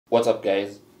What's up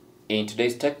guys? In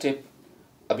today's tech tip,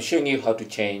 I'll be showing you how to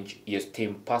change your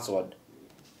Steam password.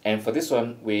 And for this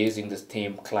one, we're using the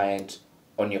Steam client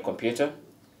on your computer.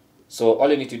 So all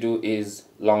you need to do is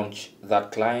launch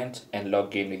that client and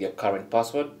log in with your current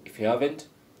password if you haven't.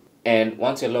 And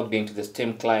once you're logged into the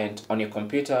Steam client on your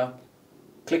computer,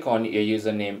 click on your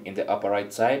username in the upper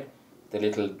right side, the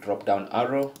little drop down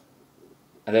arrow,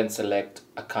 and then select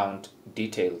account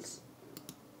details.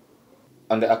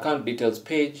 On the account details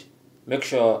page, make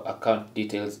sure account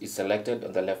details is selected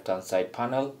on the left hand side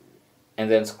panel,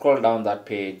 and then scroll down that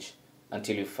page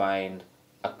until you find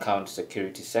account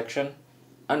security section.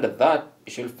 Under that,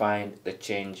 you should find the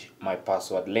change my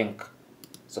password link.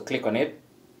 So click on it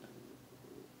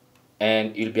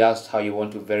and you'll be asked how you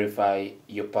want to verify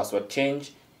your password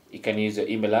change. You can use your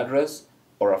email address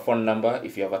or a phone number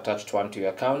if you have attached one to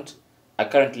your account. I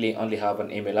currently only have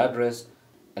an email address,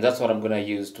 and that's what I'm going to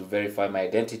use to verify my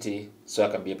identity so I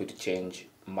can be able to change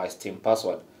my Steam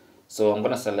password. So I'm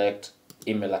going to select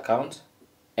email account,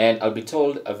 and I'll be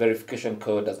told a verification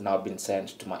code has now been sent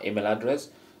to my email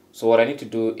address. So what I need to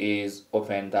do is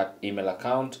open that email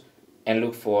account and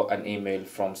look for an email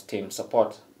from Steam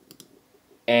support.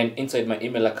 And inside my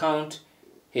email account,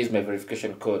 here's my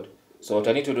verification code. So what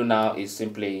I need to do now is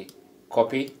simply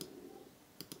copy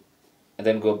and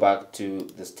then go back to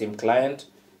the Steam client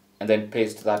and then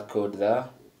paste that code there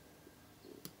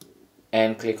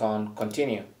and click on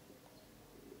continue.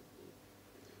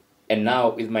 And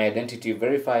now with my identity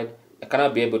verified, I can now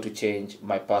be able to change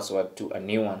my password to a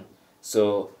new one.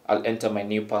 So I'll enter my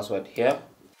new password here,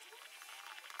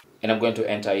 and I'm going to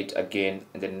enter it again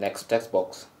in the next text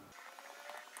box,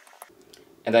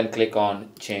 and then click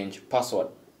on change password.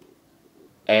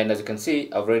 And as you can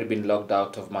see, I've already been logged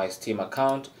out of my Steam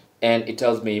account and it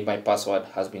tells me my password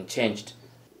has been changed.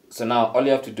 So now all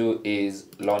you have to do is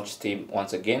launch Steam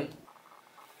once again,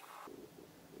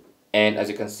 and as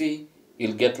you can see,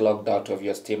 you'll get logged out of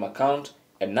your Steam account,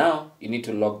 and now you need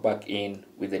to log back in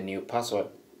with a new password.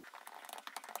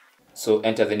 So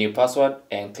enter the new password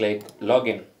and click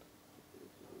login,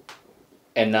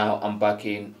 and now I'm back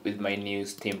in with my new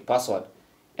Steam password.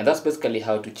 And that's basically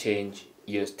how to change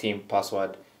your Steam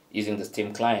password using the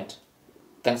Steam client.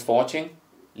 Thanks for watching.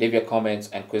 Leave your comments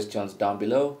and questions down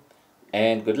below,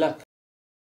 and good luck.